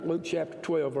Luke chapter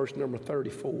 12, verse number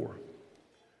 34.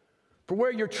 For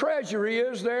where your treasure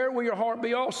is, there will your heart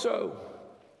be also.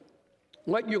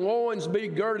 Let your loins be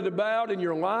girded about and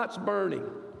your lights burning.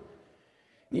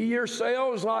 Ye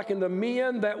yourselves like unto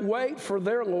men that wait for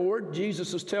their Lord.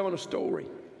 Jesus is telling a story.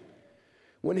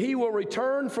 When he will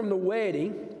return from the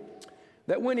wedding,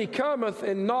 that when he cometh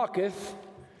and knocketh,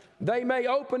 they may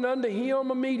open unto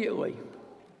him immediately.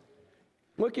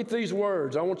 Look at these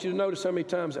words. I want you to notice how many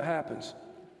times it happens.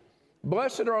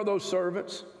 Blessed are those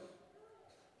servants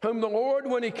whom the Lord,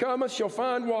 when he cometh, shall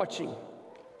find watching.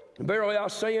 Verily I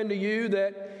say unto you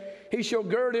that he shall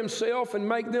gird himself and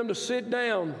make them to sit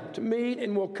down to meat,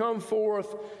 and will come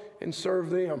forth and serve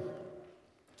them.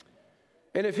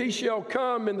 And if he shall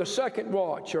come in the second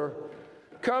watch, or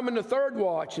come in the third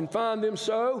watch, and find them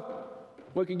so,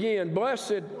 look again,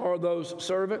 blessed are those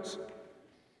servants.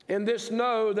 And this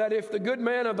know, that if the good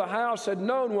man of the house had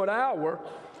known what hour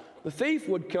the thief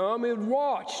would come, he would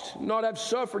watched, not have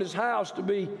suffered his house to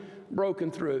be broken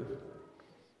through.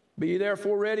 Be ye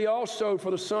therefore ready also,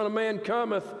 for the Son of Man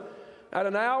cometh at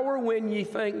an hour when ye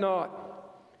think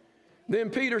not. Then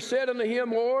Peter said unto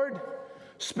him, Lord,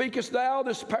 speakest thou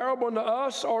this parable unto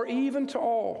us, or even to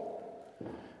all?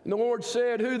 And the Lord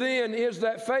said, Who then is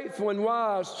that faithful and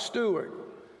wise steward,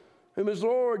 whom his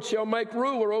Lord shall make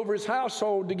ruler over his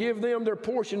household, to give them their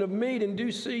portion of meat in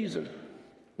due season?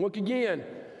 Look again.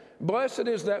 Blessed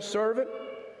is that servant,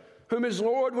 whom his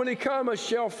Lord, when he cometh,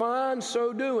 shall find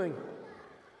so doing.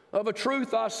 Of a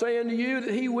truth I say unto you,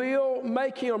 that he will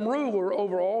make him ruler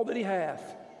over all that he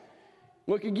hath.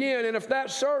 Look again. And if that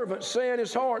servant say in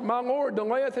his heart, My Lord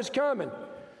delayeth his coming,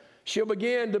 shall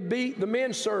begin to beat the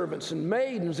men servants and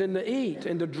maidens, and to eat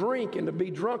and to drink and to be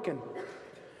drunken.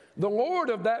 The Lord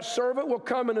of that servant will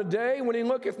come in a day when he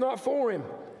looketh not for him,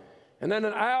 and then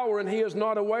an hour and he is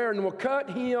not aware, and will cut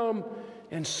him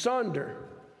in sunder,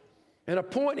 and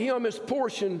appoint him his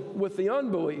portion with the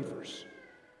unbelievers.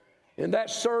 And that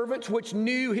servant which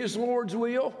knew his Lord's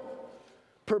will,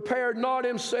 prepared not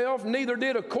himself, neither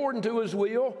did according to his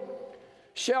will,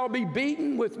 shall be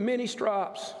beaten with many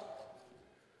stripes.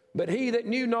 But he that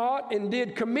knew not and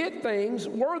did commit things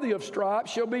worthy of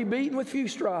stripes shall be beaten with few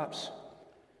stripes.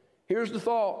 Here's the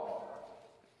thought.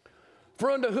 For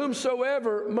unto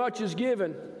whomsoever much is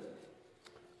given,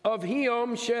 of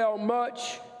him shall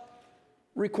much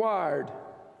required.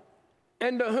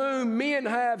 And to whom men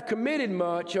have committed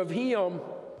much, of him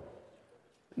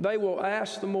they will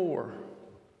ask the more.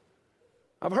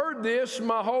 I've heard this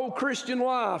my whole Christian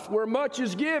life. Where much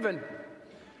is given,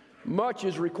 much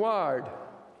is required.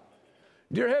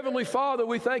 Dear Heavenly Father,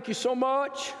 we thank you so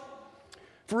much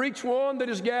for each one that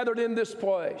is gathered in this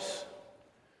place.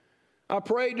 I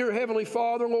pray, dear Heavenly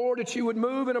Father, Lord, that you would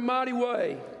move in a mighty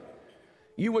way.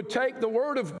 You would take the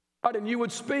word of God and you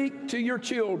would speak to your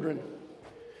children.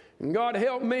 And God,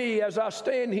 help me as I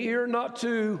stand here not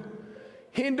to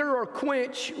hinder or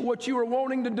quench what you are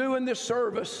wanting to do in this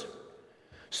service.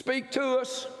 Speak to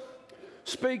us,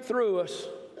 speak through us,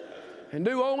 and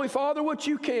do only, Father, what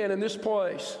you can in this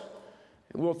place.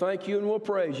 And we'll thank you and we'll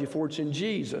praise you, for it's in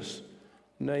Jesus'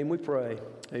 name we pray.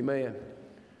 Amen.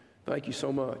 Thank you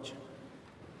so much.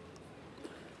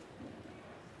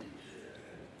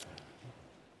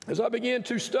 As I begin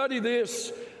to study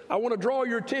this, I want to draw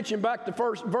your attention back to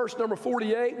verse number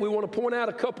 48. We want to point out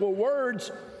a couple of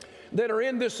words that are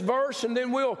in this verse, and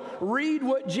then we'll read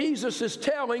what Jesus is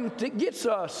telling that gets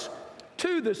us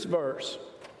to this verse.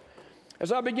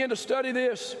 As I begin to study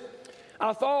this,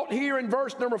 I thought here in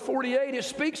verse number 48, it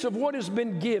speaks of what has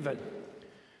been given.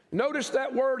 Notice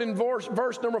that word in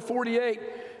verse number 48,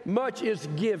 much is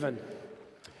given.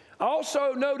 I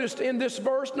also noticed in this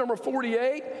verse number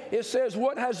 48, it says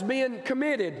what has been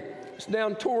committed. It's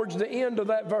down towards the end of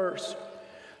that verse.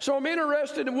 So I'm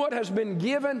interested in what has been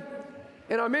given,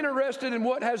 and I'm interested in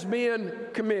what has been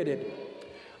committed.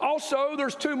 Also,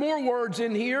 there's two more words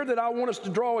in here that I want us to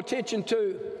draw attention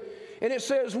to. And it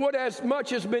says, what as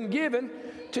much has been given,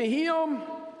 to him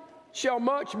shall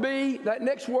much be. That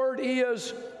next word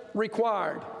is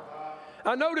required.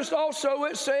 I noticed also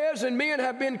it says, and men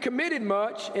have been committed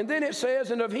much, and then it says,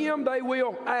 and of him they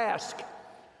will ask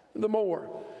the more.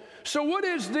 So what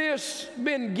is this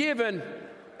been given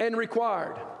and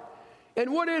required?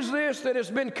 And what is this that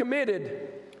has been committed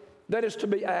that is to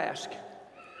be asked?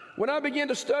 When I begin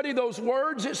to study those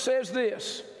words, it says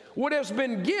this: what has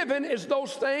been given is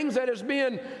those things that has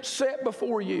been set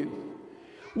before you.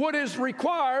 What is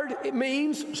required, it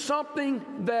means something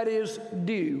that is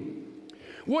due.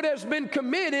 What has been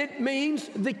committed means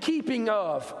the keeping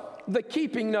of.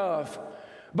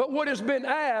 But what has been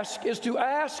asked is to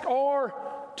ask or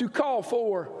to call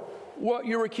for what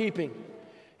you are keeping.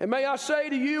 And may I say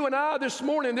to you and I this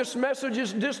morning, this message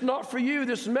is just not for you,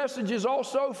 this message is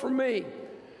also for me.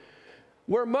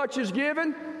 Where much is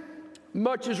given,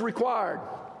 much is required.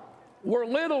 Where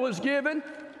little is given,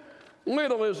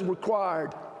 little is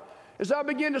required. As I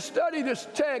began to study this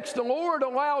text, the Lord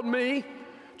allowed me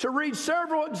to read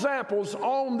several examples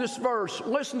on this verse.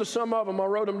 Listen to some of them, I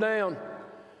wrote them down.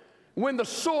 When the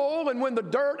soil and when the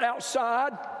dirt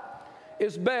outside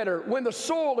is better, when the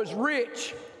soil is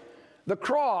rich, the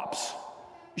crops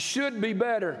should be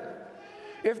better.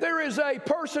 If there is a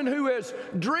person who has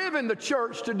driven the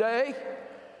church today,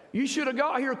 you should have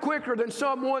got here quicker than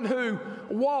someone who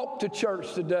walked to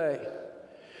church today.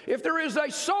 If there is a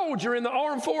soldier in the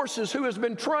armed forces who has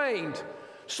been trained,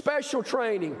 special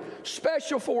training,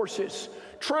 special forces,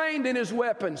 trained in his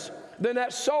weapons, then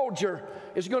that soldier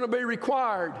is going to be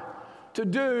required to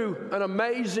do an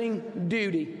amazing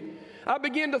duty. I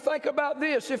begin to think about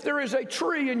this. If there is a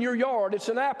tree in your yard, it's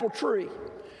an apple tree,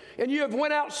 and you have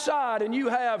went outside and you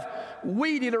have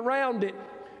weeded around it,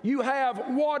 you have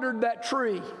watered that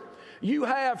tree, you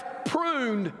have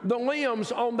pruned the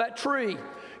limbs on that tree,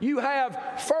 you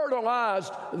have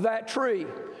fertilized that tree.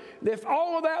 If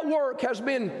all of that work has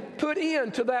been put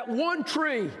into that one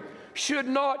tree, should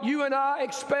not you and I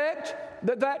expect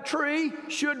that that tree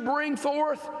should bring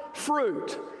forth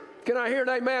fruit? Can I hear an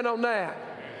amen on that?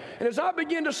 And as I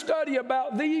begin to study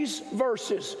about these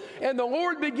verses, and the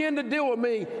Lord began to deal with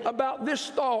me about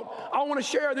this thought, I want to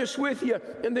share this with you,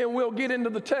 and then we'll get into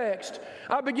the text.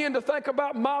 I began to think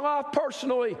about my life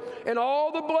personally and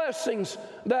all the blessings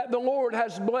that the Lord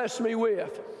has blessed me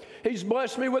with. He's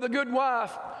blessed me with a good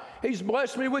wife. He's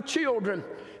blessed me with children.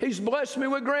 He's blessed me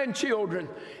with grandchildren.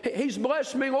 He's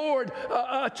blessed me, Lord,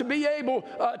 to be able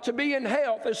to be in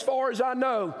health as far as I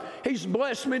know. He's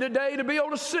blessed me today to be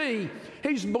able to see.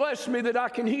 He's blessed me that I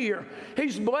can hear.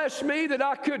 He's blessed me that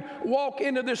I could walk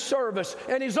into this service.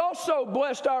 And He's also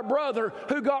blessed our brother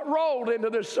who got rolled into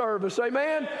this service.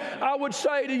 Amen? I would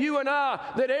say to you and I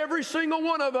that every single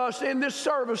one of us in this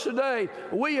service today,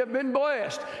 we have been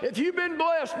blessed. If you've been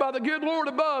blessed by the good Lord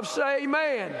above, say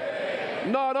amen.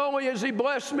 Not only has He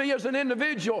blessed me as an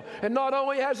individual, and not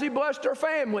only has He blessed our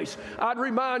families, I'd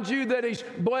remind you that He's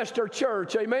blessed our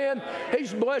church. Amen?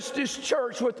 He's blessed His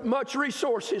church with much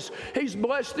resources. He's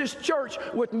blessed this church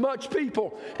with much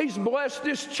people. He's blessed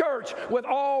this church with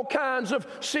all kinds of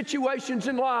situations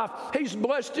in life. He's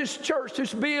blessed this church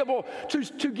to be able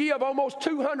to give almost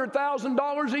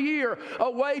 $200,000 a year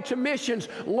away to missions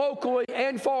locally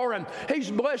and foreign. He's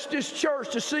blessed this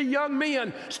church to see young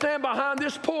men stand behind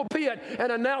this pulpit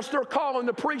and announce their calling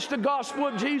to preach the gospel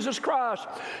of Jesus Christ.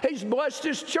 He's blessed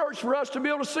this church for us to be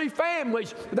able to see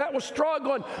families that were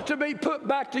struggling to be put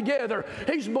back together.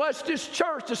 He's blessed this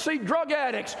church to see drug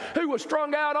addicts who were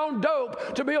strung out on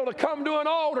dope to be able to come to an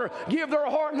altar, give their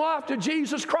heart and life to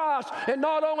Jesus Christ, and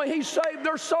not only He saved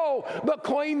their soul, but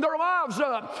cleaned their lives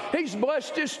up. He's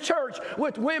blessed this church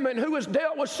with women who has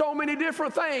dealt with so many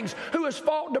different things, who has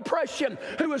fought depression,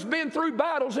 who has been through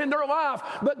battles in their life,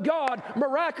 but God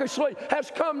miraculously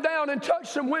has come down and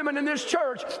touched some women in this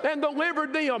church and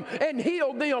delivered them and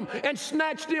healed them and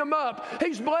snatched them up.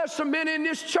 He's blessed some men in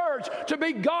this church to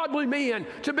be godly men,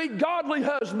 to be godly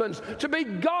husbands, to be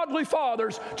godly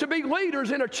fathers, to be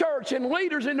leaders in a church and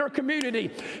leaders in their community.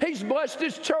 He's blessed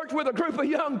this church with a group of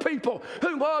young people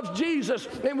who loves Jesus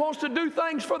and wants to do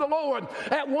things for the Lord.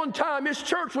 At one time, this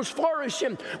church was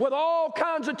flourishing with all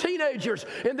kinds of teenagers,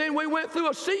 and then we went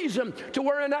through a season to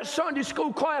where in that Sunday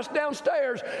school class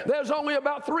downstairs, there's only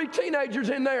about 3 teenagers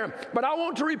in there. But I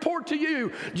want to report to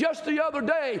you, just the other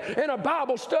day in a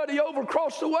Bible study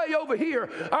across the way over here,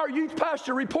 our youth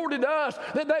pastor reported to us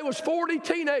that there was 40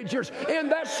 teenagers in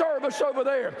that service over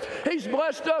there. He's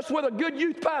blessed us with a good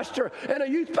youth pastor and a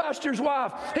youth pastor's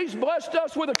wife. He's blessed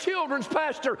us with a children's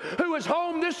pastor who is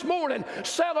home this morning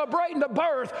celebrating the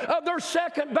birth of their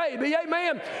second baby.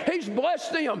 Amen. He's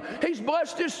blessed them. He's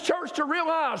blessed this church to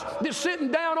realize that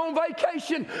sitting down on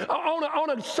vacation on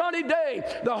a sunny day,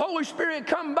 the Holy Spirit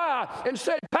come by and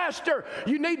said, Pastor,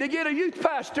 you need to get a youth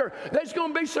pastor. There's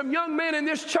going to be some young men in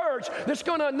this church that's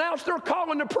going to announce their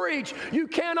calling to preach. You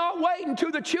cannot wait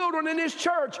until the children in this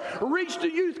church reach the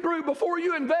youth group before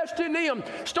you invest in them.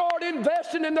 Start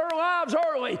investing in their lives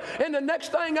early. And the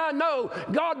next thing I know,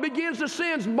 God begins to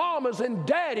send mamas and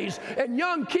daddies and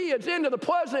young kids into the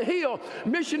Pleasant Hill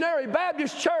Missionary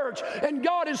Baptist Church. And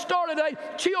God has started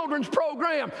a children's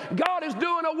program. God is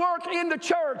doing a work in the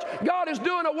church. God is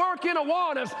doing a work in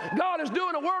Awanas. God is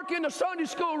doing a work in the Sunday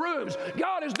school rooms.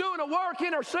 God is doing a work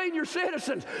in our senior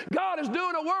citizens. God is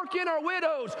doing a work in our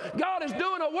widows. God is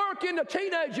doing a work in the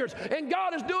teenagers. And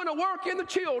God is doing a work in the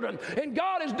children. And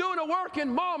God is doing a work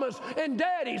in mamas and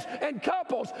daddies and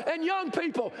couples and young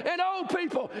people and old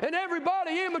people and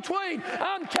everybody in between.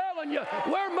 I'm telling you,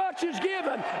 where much is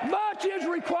given, much is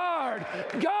required.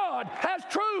 God has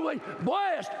truly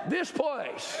blessed this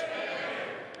place.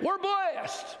 We're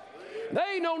blessed. They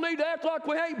ain't no need to act like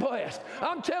we ain't blessed.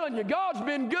 I'm telling you, God's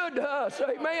been good to us.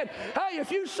 Amen. Hey,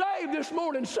 if you saved this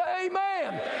morning, say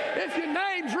amen. If your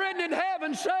name's written in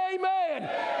heaven, say amen.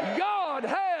 God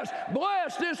has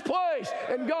blessed this place,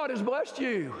 and God has blessed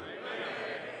you.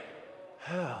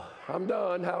 I'm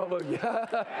done.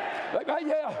 Hallelujah.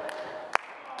 Yeah.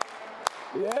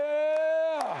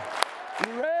 Yeah.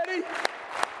 You ready?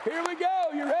 Here we go.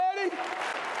 You ready?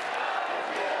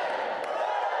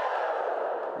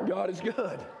 God is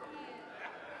good.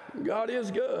 God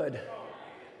is good.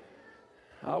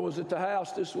 I was at the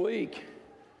house this week,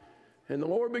 and the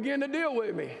Lord began to deal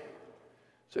with me.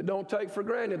 Said, don't take for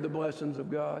granted the blessings of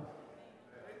God.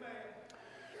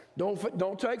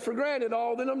 Don't take for granted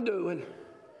all that I'm doing.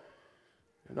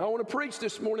 And I want to preach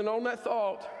this morning on that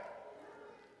thought.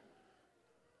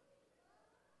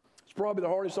 It's probably the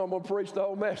hardest I'm going to preach the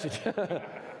whole message.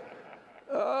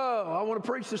 Oh, I want to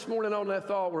preach this morning on that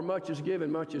thought, where much is given,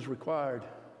 much is required.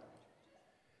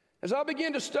 As I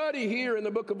begin to study here in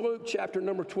the book of Luke, chapter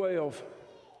number 12,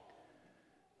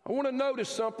 I want to notice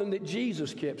something that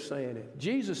Jesus kept saying it.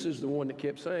 Jesus is the one that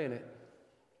kept saying it.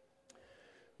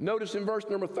 Notice in verse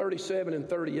number 37 and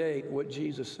 38 what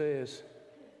Jesus says.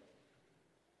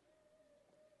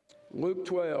 Luke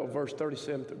 12, verse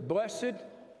 37. Blessed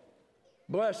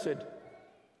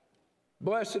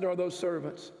are those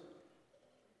servants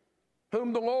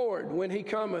whom the Lord, when he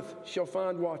cometh, shall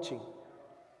find watching.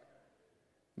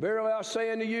 Verily I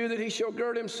say unto you that he shall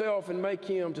gird himself and make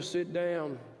him to sit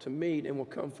down to meat, and will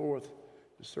come forth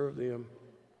to serve them.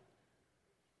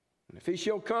 And if he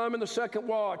shall come in the second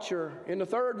watch or in the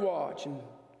third watch and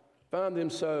find them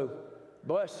so,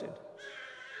 blessed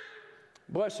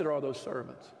are those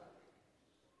servants.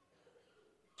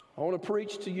 I want to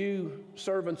preach to you,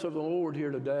 servants of the Lord,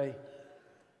 here today,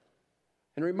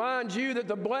 and remind you that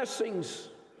the blessings,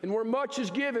 and where much is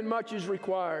given, much is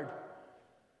required.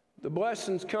 The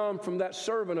blessings come from that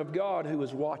servant of God who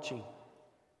is watching.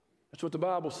 That's what the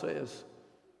Bible says,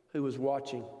 who is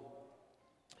watching.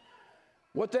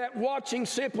 What that watching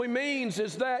simply means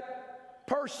is that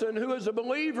person who is a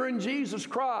believer in Jesus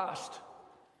Christ,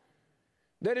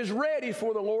 that is ready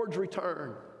for the Lord's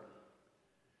return,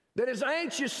 that is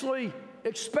anxiously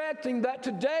expecting that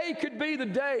today could be the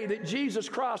day that Jesus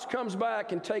Christ comes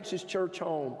back and takes his church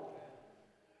home.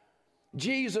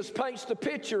 Jesus paints the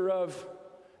picture of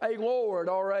a Lord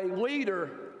or a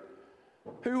leader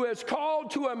who is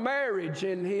called to a marriage,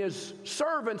 and his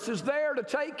servants is there to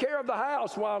take care of the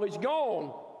house while he's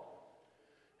gone.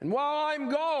 And while I'm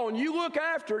gone, you look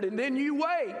after it, and then you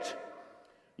wait.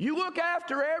 You look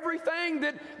after everything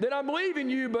that I'm leaving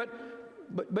you, but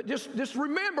just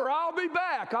remember, I'll be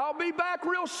back. I'll be back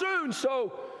real soon.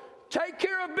 So take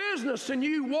care of business and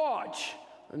you watch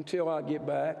until I get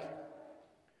back.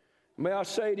 May I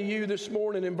say to you this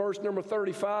morning in verse number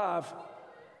 35,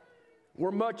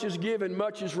 where much is given,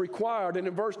 much is required. And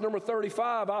in verse number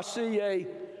 35, I see a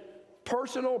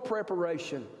personal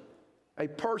preparation. A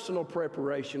personal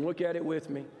preparation. Look at it with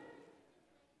me.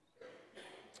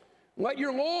 Let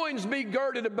your loins be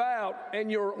girded about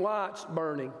and your lights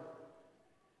burning.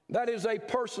 That is a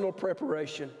personal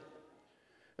preparation.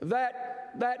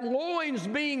 That loins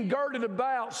being girded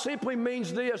about simply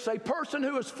means this: a person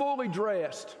who is fully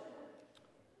dressed.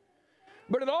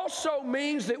 But it also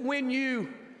means that when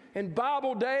you, in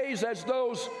Bible days, as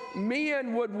those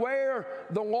men would wear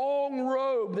the long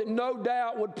robe that no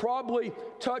doubt would probably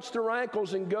touch their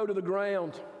ankles and go to the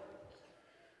ground.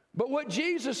 But what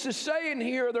Jesus is saying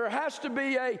here, there has to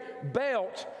be a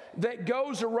belt that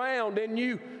goes around, and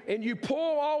you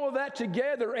pull all of that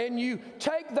together, and you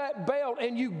take that belt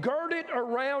and you gird it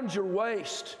around your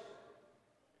waist,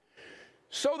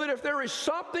 so that if there is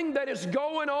something that is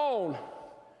going on,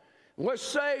 let's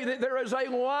say that there is a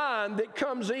lion that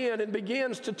comes in and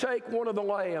begins to take one of the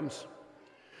lambs.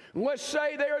 Let's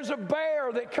say there is a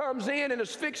bear that comes in and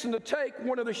is fixing to take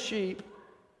one of the sheep.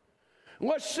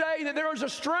 Let's say that there is a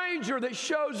stranger that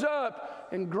shows up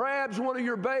and grabs one of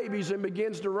your babies and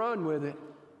begins to run with it.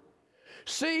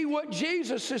 See, what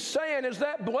Jesus is saying is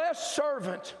that blessed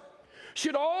servant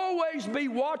should always be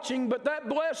watching, but that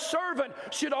blessed servant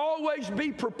should always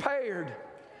be prepared.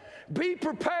 Be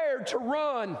prepared to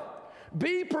run.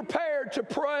 Be prepared to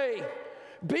pray.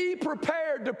 Be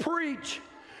prepared to preach.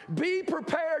 Be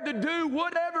prepared to do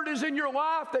whatever it is in your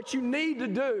life that you need to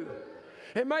do.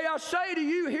 And may I say to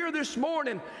you here this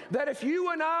morning that if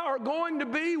you and I are going to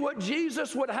be what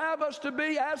Jesus would have us to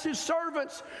be as His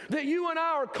servants, that you and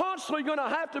I are constantly going to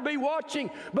have to be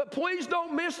watching. But please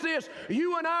don't miss this.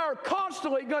 You and I are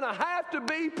constantly going to have to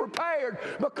be prepared,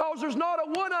 because there's not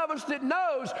a one of us that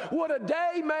knows what a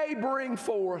day may bring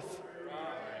forth.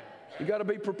 You got to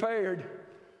be prepared.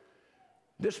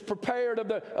 This prepared of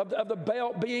the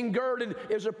belt being girded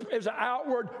is an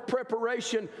outward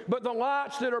preparation, but the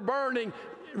lights that are burning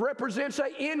represents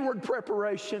an inward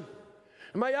preparation.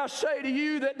 May I say to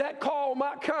you that call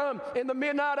might come in the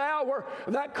midnight hour,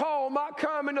 that call might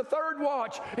come in the third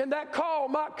watch, and that call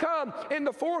might come in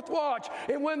the fourth watch.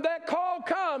 And when that call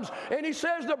comes and He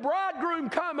says, the bridegroom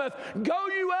cometh, go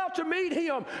you out to meet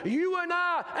him. You and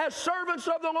I, as servants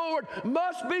of the Lord,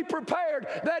 must be prepared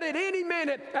that at any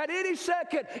minute, at any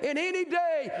second, in any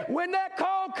day, when that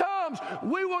call comes,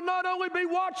 we will not only be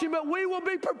watching, but we will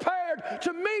be prepared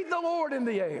to meet the Lord in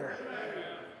the air.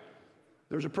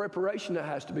 There's a preparation that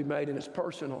has to be made, and it's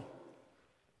personal.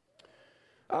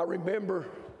 I remember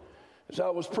as I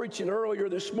was preaching earlier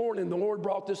this morning, the Lord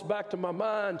brought this back to my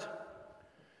mind.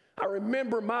 I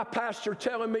remember my pastor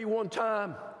telling me one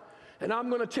time, and I'm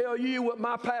going to tell you what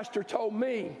my pastor told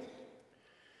me.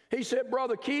 He said,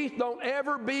 Brother Keith, don't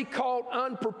ever be caught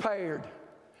unprepared.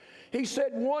 He said,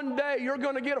 one day you're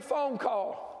going to get a phone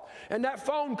call. And that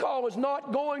phone call is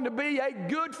not going to be a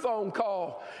good phone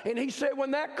call. And he said,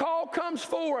 when that call comes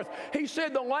forth, he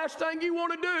said, the last thing you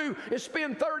want to do is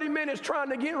spend 30 minutes trying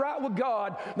to get right with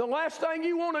God. The last thing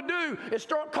you want to do is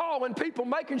start calling people,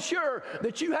 making sure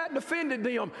that you hadn't offended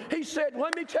them. He said,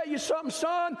 let me tell you something,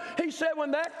 son. He said,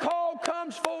 when that call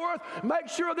comes forth, make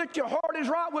sure that your heart is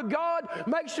right with God.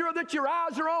 Make sure that your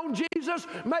eyes are on Jesus.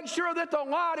 Make sure that the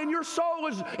light in your soul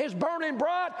is burning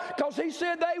bright, because he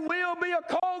said there will be a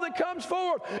call that comes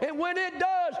forth, and when it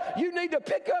does, you need to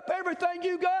pick up everything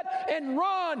you got and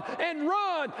run and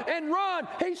run and run.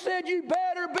 He said, you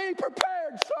better be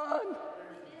prepared, son.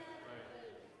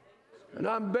 And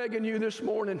I'm begging you this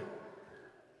morning,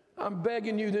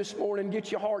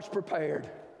 get your hearts prepared.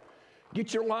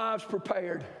 Get your lives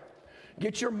prepared.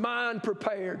 Get your mind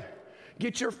prepared.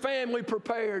 Get your family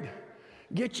prepared.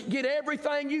 Get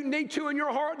everything you need to in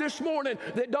your heart this morning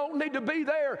that don't need to be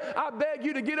there. I beg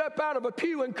you to get up out of a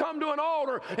pew and come to an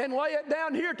altar and lay it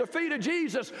down here at the feet of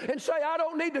Jesus and say, I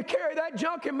don't need to carry that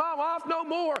junk in my life no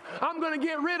more. I'm going to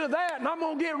get rid of that, and I'm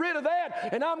going to get rid of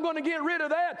that, and I'm going to get rid of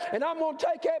that, and I'm going to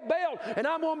take that belt, and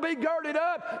I'm going to be girded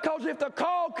up, because if the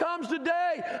call comes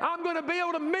today, I'm going to be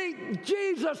able to meet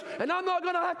Jesus, and I'm not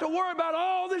going to have to worry about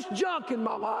all this junk in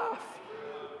my life.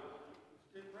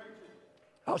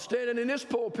 I was standing in this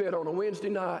pulpit on a Wednesday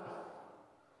night,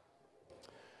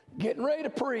 getting ready to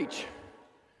preach.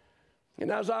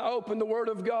 And as I opened the Word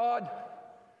of God,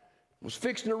 I was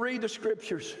fixing to read the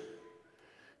Scriptures.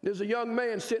 There's a young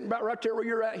man sitting about right there where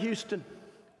you're at, Houston.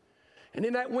 And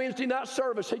in that Wednesday night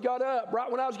service, he got up right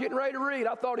when I was getting ready to read.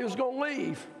 I thought he was going to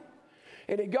leave.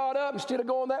 And he got up, instead of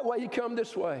going that way, he come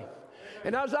this way.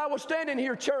 And as I was standing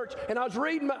here, church, and I was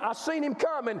reading, I seen him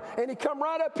coming, and he come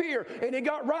right up here, and he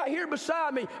got right here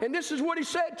beside me, and this is what he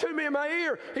said to me in my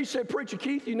ear. He said, Preacher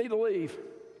Keith, you need to leave.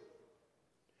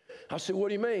 I said, what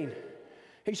do you mean?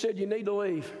 He said, you need to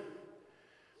leave.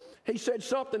 He said,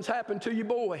 something's happened to your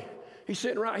boy. He's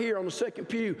sitting right here on the second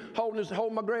pew, holding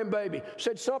my grandbaby.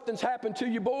 Said, something's happened to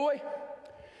your boy,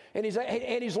 and he's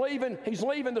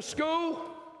leaving the school,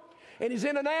 and he's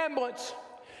in an ambulance.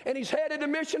 And he's headed to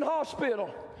Mission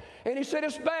Hospital. And he said,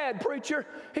 it's bad, preacher.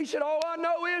 He said, all I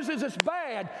know is it's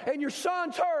bad, and your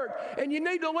son's hurt, and you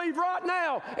need to leave right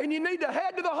now, and you need to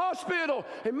head to the hospital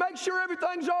and make sure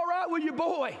everything's all right with your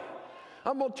boy.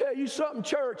 I'm going to tell you something,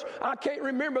 church. I can't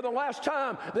remember the last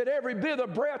time that every bit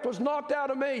of breath was knocked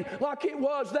out of me like it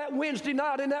was that Wednesday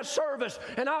night in that service.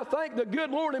 And I thank the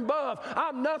good Lord above.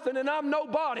 I'm nothing and I'm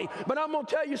nobody. But I'm going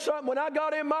to tell you something. When I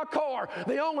got in my car,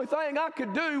 the only thing I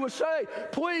could do was say,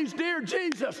 please, dear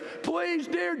Jesus, please,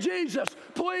 dear Jesus,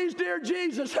 please, dear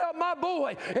Jesus, help my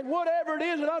boy. And whatever it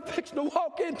is that I'm fixing to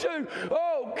walk into,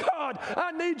 oh, God,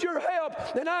 I need your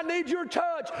help, and I need your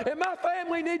touch, and my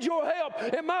family needs your help,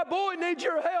 and my boy needs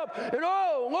your help. And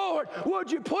oh, Lord, would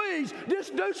you please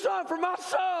just do something for my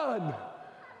son?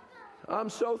 I'm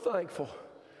so thankful.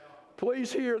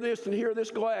 Please hear this and hear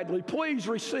this gladly. Please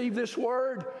receive this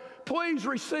word. Please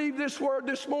receive this word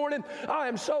this morning. I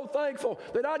am so thankful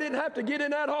that I didn't have to get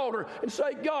in that altar and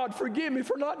say, God, forgive me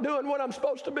for not doing what I'm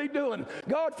supposed to be doing.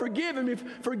 God, forgive me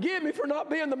for not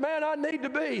being the man I need to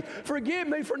be. Forgive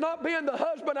me for not being the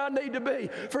husband I need to be.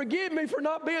 Forgive me for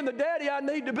not being the daddy I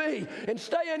need to be. And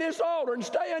stay in this altar and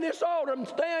stay in this altar and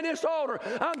stay in this altar.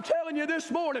 I'm telling you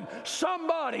this morning,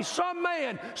 somebody, some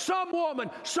man, some woman,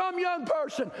 some young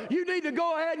person, you need to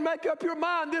go ahead and make up your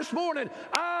mind this morning.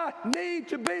 I need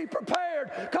to be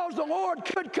prepared because the Lord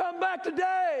could come back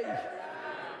today.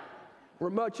 Where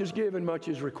much is given, much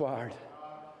is required.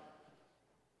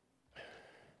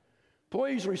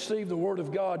 Please receive the Word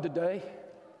of God today.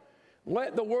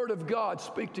 Let the Word of God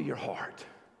speak to your heart.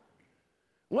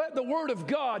 Let the Word of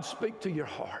God speak to your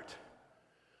heart.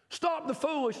 Stop the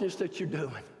foolishness that you're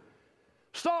doing.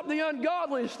 Stop the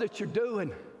ungodliness that you're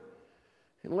doing.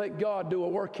 And let God do a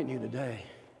work in you today.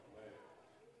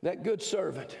 That good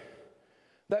servant,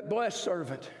 that blessed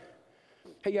servant,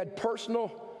 he had personal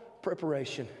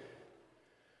preparation.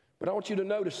 But I want you to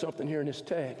notice something here in this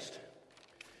text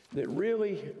that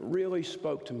really, really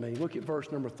spoke to me. Look at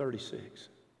verse number 36.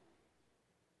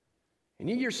 And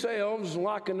ye yourselves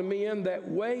like unto men that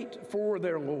wait for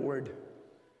their Lord.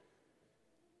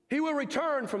 He will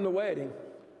return from the wedding,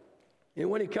 and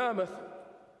when he cometh,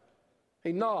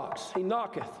 he knocks, he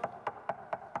knocketh,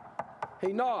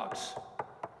 he knocks,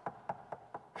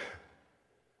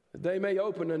 that they may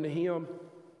open unto him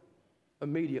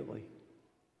immediately.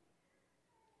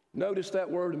 Notice that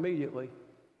word immediately.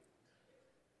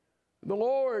 The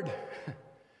Lord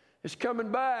is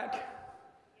coming back,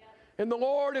 and the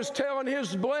Lord is telling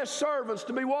his blessed servants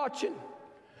to be watching.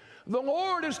 The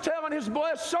Lord is telling his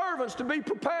blessed servants to be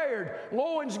prepared,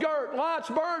 loins girt, lights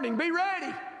burning, be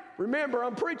ready. Remember,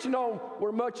 I'm preaching on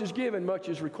where much is given, much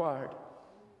is required.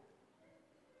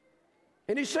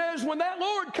 And he says when that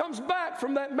Lord comes back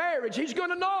from that marriage, he's going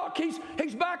to knock. He's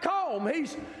back home.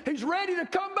 He's ready to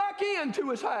come back into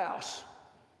his house.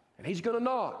 And he's going to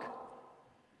knock.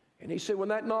 And he said when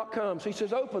that knock comes, he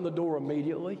says, open the door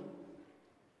immediately.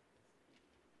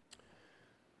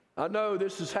 I know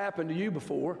this has happened to you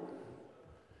before.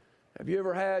 Have you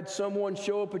ever had someone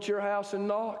show up at your house and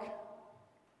knock?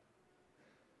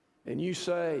 And you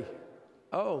say,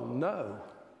 oh no,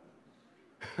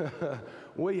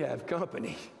 we have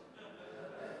company.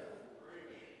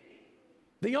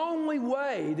 The only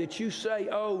way that you say,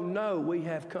 oh no, we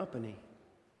have company,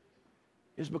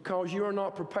 is because you are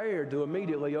not prepared to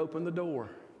immediately open the door.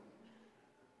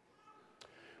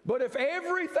 But if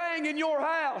everything in your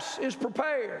house is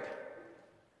prepared,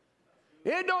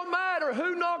 it don't matter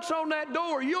who knocks on that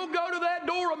door, you'll go to that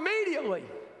door immediately.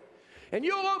 And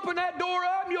you'll open that door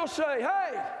up and you'll say,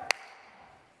 hey,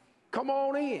 come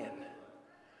on in.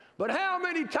 But how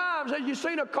many times have you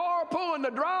seen a car pull in the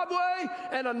driveway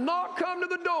and a knock come to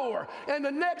the door, and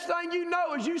the next thing you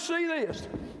know is you see this.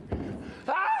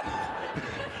 Ah!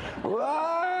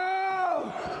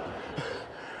 Whoa!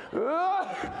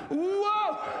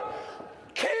 Whoa!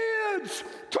 Kids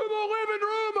to the living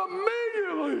room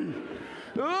immediately.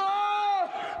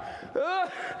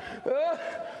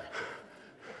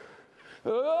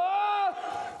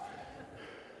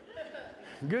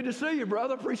 Good to see you,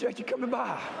 brother. Appreciate you coming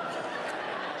by.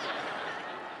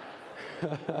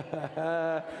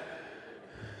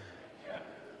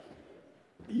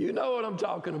 You know what I'm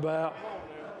talking about.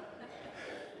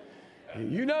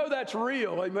 You know that's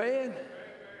real, amen?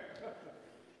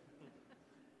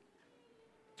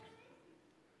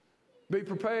 Be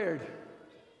prepared.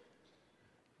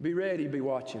 Be ready, be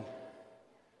watching.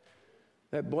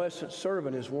 That blessed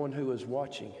servant is one who is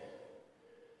watching.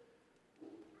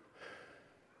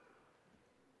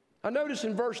 I notice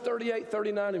in verse 38,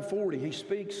 39, and 40, he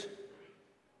speaks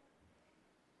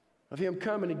of him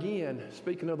coming again,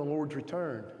 speaking of the Lord's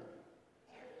return.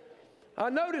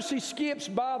 I notice he skips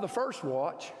by the first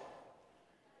watch,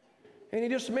 and he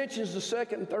just mentions the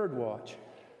second and third watch.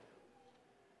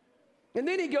 And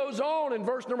then he goes on in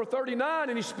verse number 39,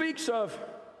 and he speaks of,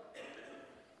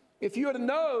 if you had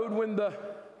known when the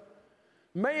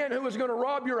man who was going to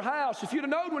rob your house, if you'd have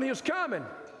known when he was coming,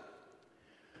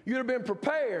 you'd have been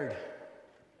prepared.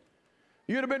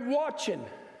 You'd have been watching.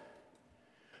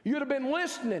 You'd have been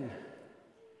listening.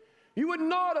 You would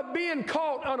not have been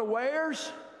caught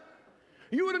unawares.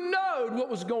 You would have known what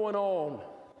was going on.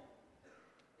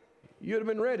 You'd have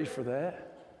been ready for that.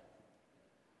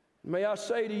 May I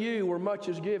say to you, where much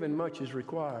is given, much is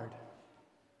required.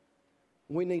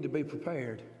 We need to be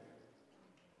prepared.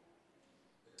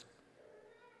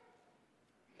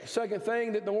 The second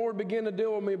thing that the Lord began to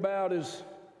deal with me about is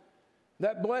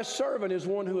that blessed servant is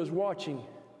one who is watching.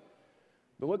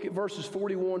 But look at verses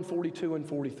 41, 42, and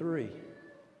 43.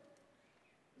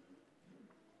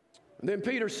 And then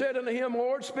Peter said unto him,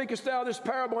 Lord, speakest thou this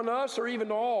parable unto us, or even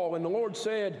to all? And the Lord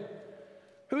said,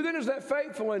 Who then is that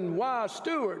faithful and wise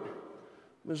steward?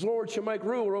 His Lord shall make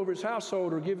ruler over his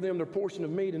household, or give them their portion of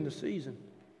meat in the season.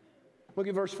 Look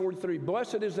at verse 43.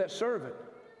 Blessed is that servant,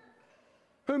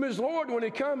 whom his Lord, when he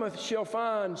cometh, shall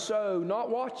find so, not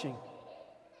watching,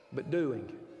 but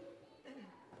doing.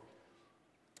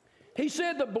 He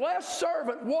said the blessed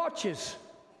servant watches,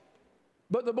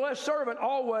 but the blessed servant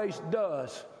always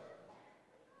does.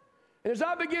 And as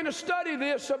I began to study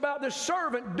this about this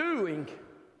servant doing,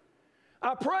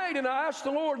 I prayed and I asked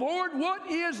the Lord, Lord, what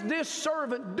is this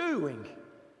servant doing?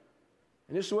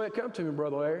 And this is the way it come to me,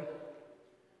 Brother Larry.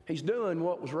 He's doing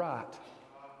what was right.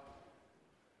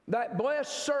 That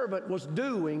blessed servant was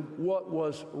doing what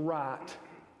was right.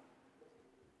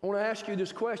 I want to ask you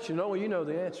this question. Only you know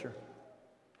the answer.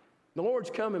 The Lord's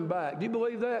coming back. Do you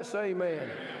believe that? Say amen.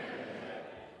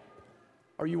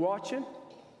 Are you watching?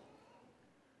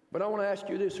 But I want to ask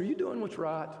you this. Are you doing what's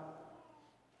right?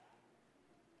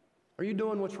 Are you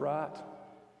doing what's right?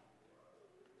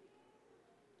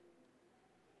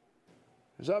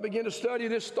 As I begin to study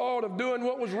this thought of doing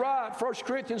what was right, 1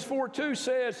 Corinthians 4:2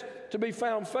 says to be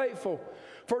found faithful.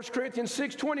 1 Corinthians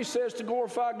 6:20 says to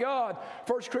glorify God.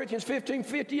 1 Corinthians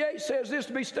 15:58 says this,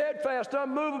 to be steadfast,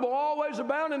 unmovable, always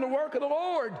abounding in the work of the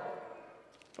Lord.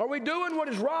 Are we doing what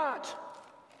is right?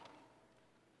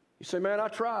 You say, man, I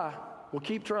try. Well,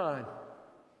 keep trying.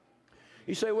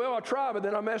 You say, well, I try, but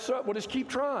then I mess up. Well, just keep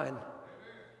trying.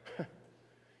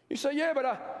 You say, yeah, but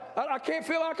I can't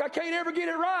feel like I can't ever get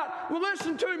it right. Well,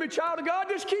 listen to me, child of God.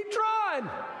 Just keep trying.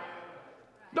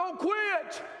 Don't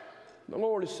quit. The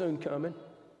Lord is soon coming.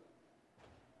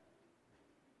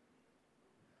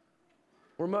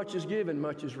 Where much is given,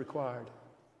 much is required.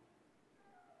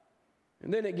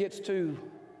 And then it gets to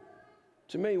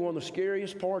me, one of the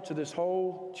scariest parts of this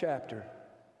whole chapter.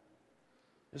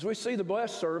 As we see the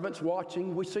blessed servants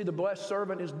watching, we see the blessed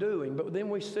servant is doing, but then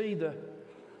we see the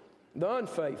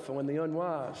unfaithful and the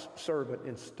unwise servant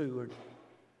and steward.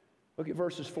 Look at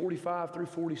verses 45 through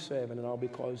 47, and I'll be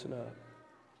closing up.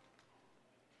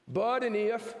 But and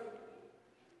if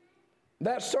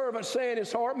that servant say in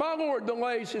his heart, my Lord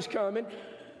delays his coming,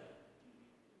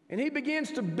 and he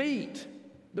begins to beat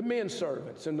the men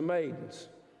servants and the maidens,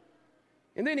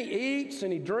 and then he eats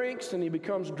and he drinks and he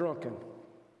becomes drunken.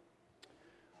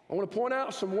 I want to point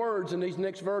out some words in these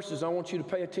next verses. I want you to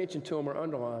pay attention to them or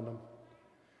underline them.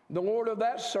 The Lord of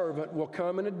that servant will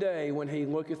come in a day when he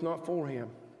looketh not for him,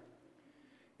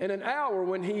 in an hour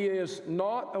when he is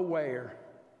not aware,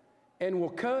 and will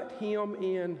cut him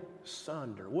in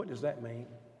sunder. What does that mean?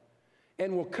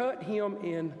 And will cut him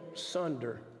in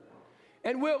sunder,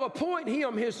 and will appoint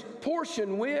him his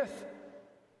portion with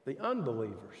the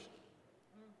unbelievers.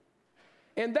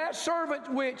 And that servant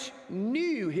which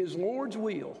knew his Lord's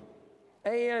will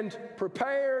and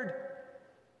prepared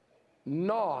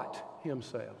not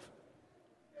himself,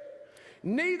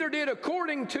 neither did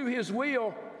according to his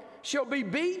will, shall be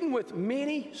beaten with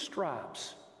many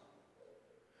stripes.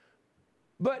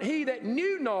 But he that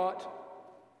knew not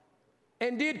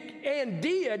and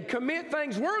did commit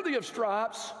things worthy of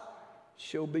stripes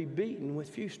shall be beaten with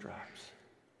few stripes.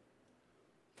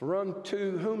 For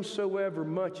unto whomsoever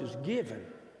much is given,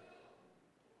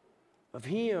 of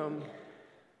him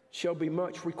shall be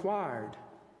much required.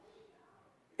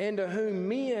 And to whom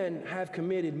men have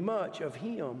committed much, of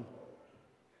him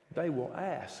they will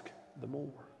ask the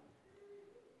more.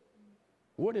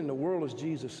 What in the world is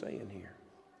Jesus saying here?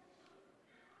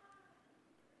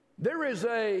 There is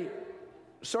a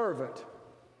servant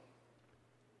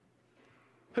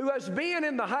who has been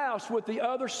in the house with the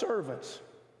other servants.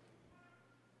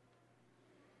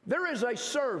 There is a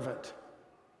servant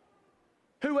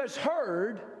who has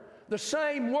heard the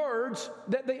same words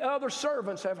that the other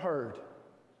servants have heard.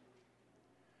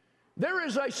 There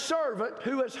is a servant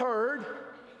who has heard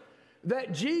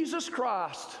that Jesus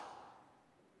Christ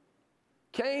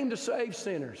came to save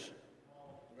sinners.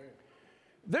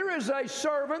 There is a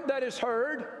servant that has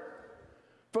heard,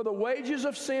 for the wages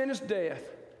of sin is death,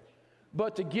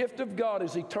 but the gift of God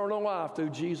is eternal life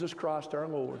through Jesus Christ our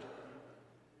Lord.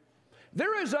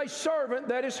 There is a servant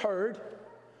that is heard,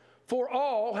 for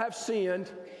all have sinned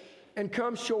and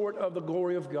come short of the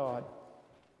glory of God.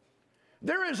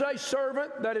 There is a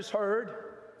servant that is heard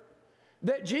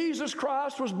that Jesus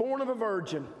Christ was born of a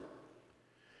virgin,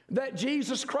 that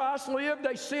Jesus Christ lived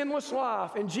a sinless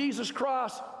life, and Jesus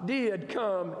Christ did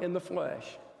come in the flesh.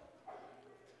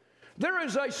 There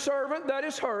is a servant that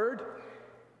is heard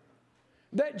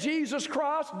that Jesus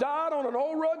Christ died on an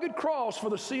old rugged cross for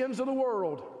the sins of the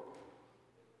world.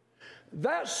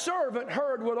 That servant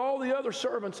heard what all the other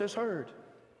servants has heard.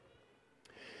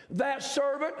 That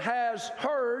servant has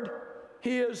heard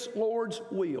his Lord's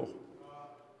will.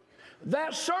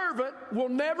 That servant will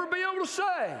never be able to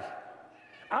say,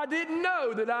 I didn't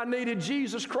know that I needed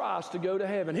Jesus Christ to go to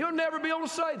heaven. He'll never be able to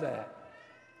say that,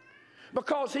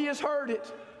 because he has heard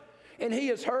it, and he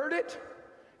has heard it,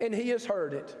 and he has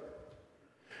heard it.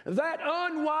 That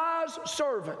unwise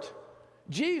servant,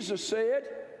 Jesus said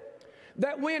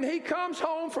that when he comes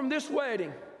home from this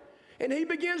wedding and he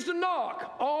begins to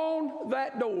knock on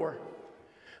that door,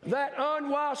 that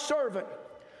unwise servant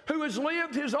who has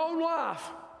lived his own life,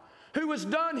 who has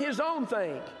done his own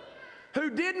thing, who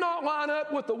did not line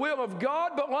up with the will of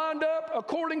God, but lined up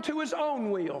according to his own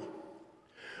will,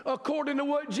 according to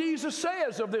what Jesus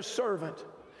says of this servant.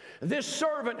 This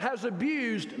servant has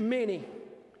abused many.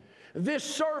 This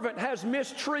servant has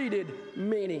mistreated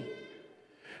many.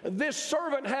 This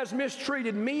servant has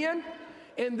mistreated men,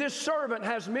 and this servant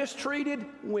has mistreated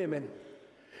women.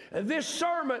 This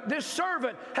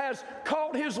servant has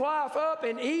caught his life up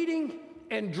in eating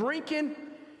and drinking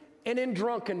and in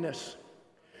drunkenness.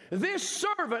 This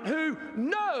servant who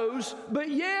knows, but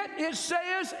yet it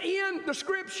says in the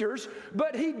scriptures,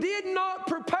 but he did not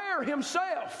prepare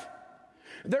himself.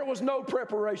 There was no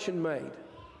preparation made.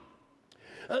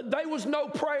 There was no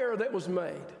prayer that was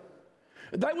made.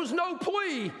 There was no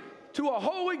plea to a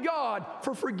holy God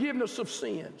for forgiveness of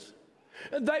sins.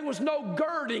 There was no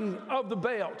girding of the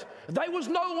belt. There was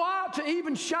no light to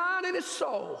even shine in his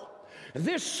soul.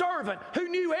 This servant who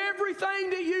knew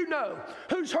everything that you know,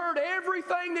 who's heard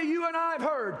everything that you and I have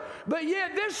heard, but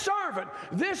yet this servant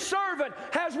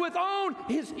has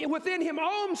within him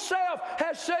own self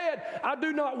has said, I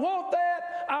do not want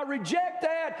that, I reject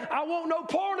that, I want no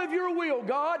part of your will,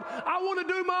 God, I want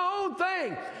to do my own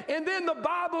thing. And then the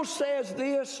Bible says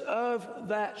this of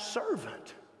that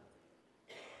servant.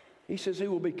 He says he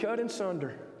will be cut in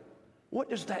sunder. What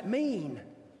does that mean?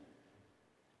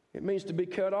 It means to be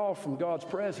cut off from God's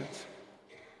presence.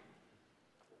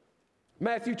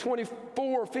 Matthew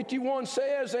 24:51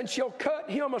 says, and shall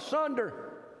cut him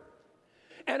asunder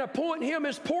and appoint him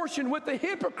his portion with the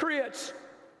hypocrites.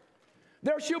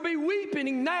 There shall be weeping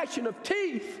and gnashing of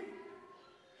teeth.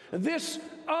 This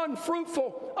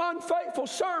unfruitful, unfaithful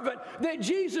servant that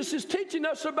Jesus is teaching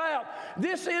us about,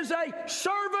 this is a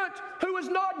servant who is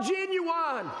not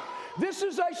genuine. This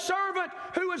is a servant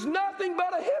who is nothing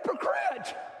but a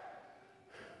hypocrite.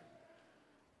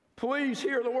 Please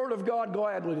hear the word of God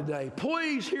gladly today.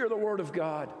 Please hear the word of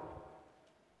God.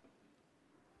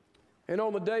 And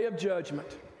on the day of judgment,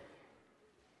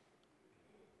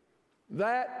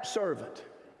 that servant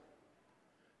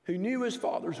who knew his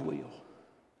Father's will,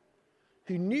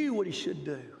 who knew what he should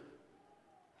do,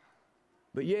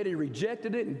 but yet he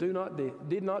rejected it and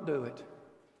did not do it.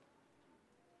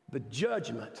 The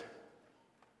judgment,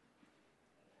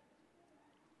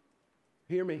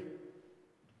 hear me,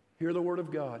 hear the word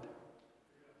of God.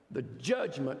 The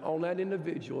judgment on that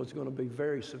individual is going to be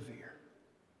very severe.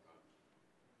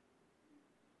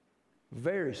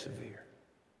 Very severe.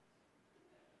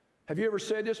 Have you ever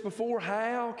said this before?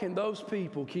 How can those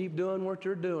people keep doing what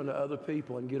they're doing to other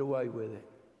people and get away with it?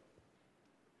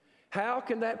 How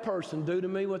can that person do to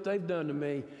me what they've done to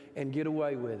me and get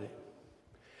away with it?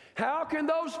 How can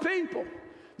those people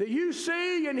that you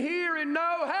see and hear and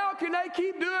know, how can they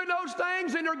keep doing those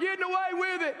things and they're getting away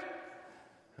with it?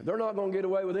 They're not going to get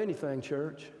away with anything,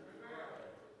 church.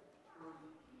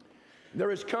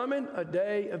 There is coming a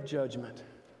day of judgment.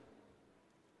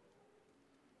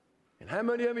 And how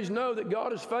many of you know that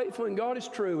God is faithful and God is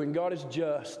true and God is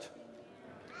just?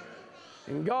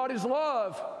 And God is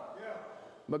love,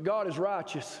 but God is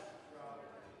righteous.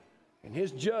 And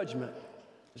his judgment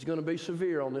is going to be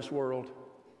severe on this world.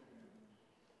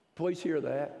 Please hear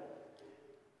that.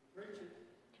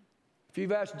 If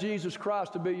you've asked Jesus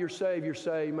Christ to be your Savior,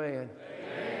 say amen. Amen.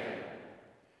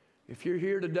 If you're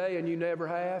here today and you never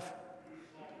have,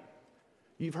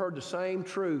 you've heard the same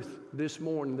truth this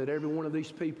morning that every one of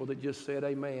these people that just said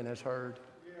amen has heard.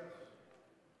 Yes.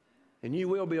 And you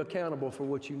will be accountable for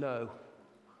what you know.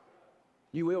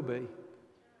 You will be.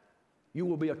 You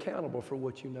will be accountable for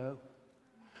what you know.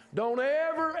 Don't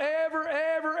ever,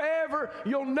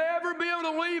 you'll never be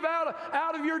able to leave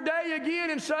out of your day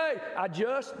again and say, I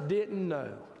just didn't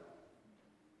know.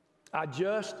 I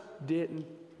just didn't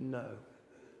know.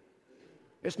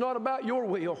 It's not about your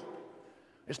will.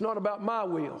 It's not about my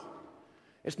will.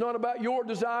 It's not about your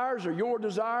desires or your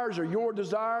desires or your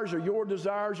desires or your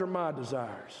desires or my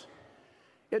desires.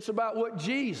 It's about what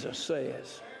Jesus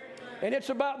says. And it's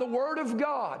about the Word of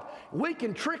God. We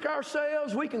can trick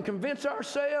ourselves, we can convince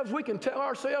ourselves, we can tell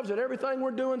ourselves that everything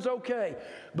we're doing is okay.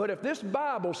 But if this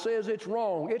Bible says it's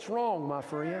wrong, my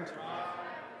friends.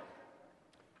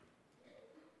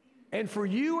 And for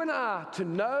you and I to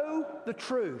know the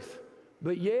truth,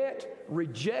 but yet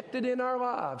reject it in our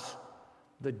lives,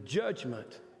 the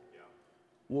judgment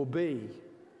will be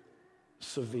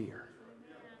severe.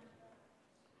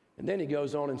 And then he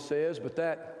goes on and says, but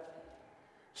that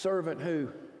servant who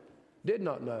did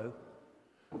not know,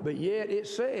 but yet it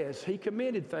says he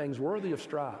committed things worthy of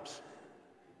stripes.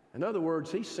 In other words,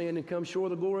 he sinned and come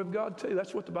short of the glory of God too.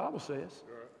 That's what the Bible says.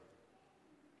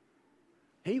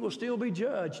 He will still be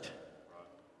judged.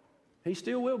 He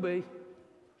still will be.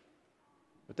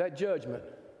 But that judgment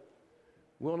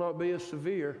will not be as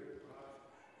severe.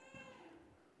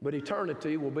 But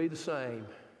eternity will be the same.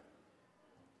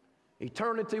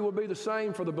 Eternity will be the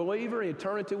same for the believer, and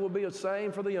eternity will be the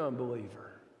same for the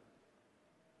unbeliever.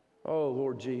 Oh,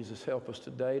 Lord Jesus, help us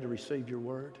today to receive your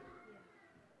word.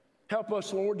 Help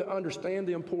us, Lord, to understand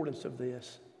the importance of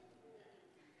this.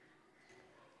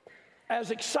 As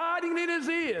exciting it is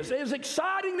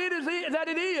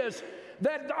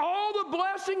that all the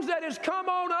blessings that has come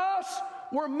on us,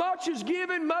 where much is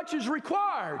given, much is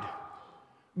required.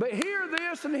 But hear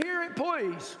this and hear it,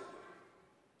 please.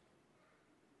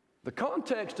 The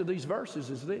context of these verses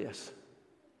is this: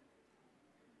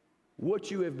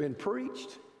 what you have been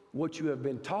preached, what you have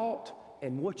been taught,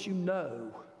 and what you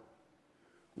know,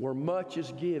 where much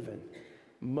is given,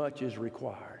 much is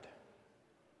required.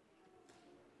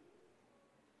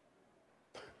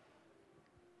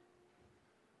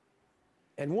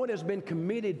 And what has been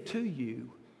committed to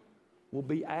you will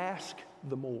be asked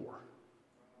the more.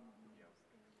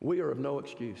 We are of no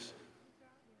excuse.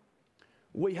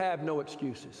 We have no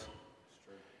excuses.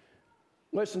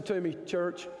 Listen to me,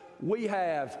 church. We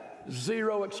have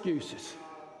zero excuses.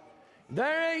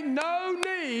 There ain't no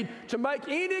need to make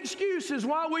any excuses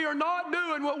why we are not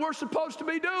doing what we're supposed to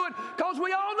be doing, because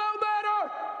we all know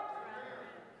better.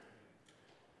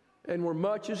 And where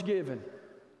much is given.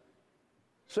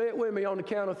 Say it with me on the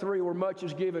count of three. Where much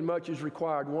is given, much is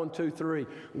required. 1, 2, 3.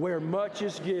 Where much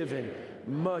is given,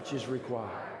 much is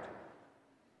required.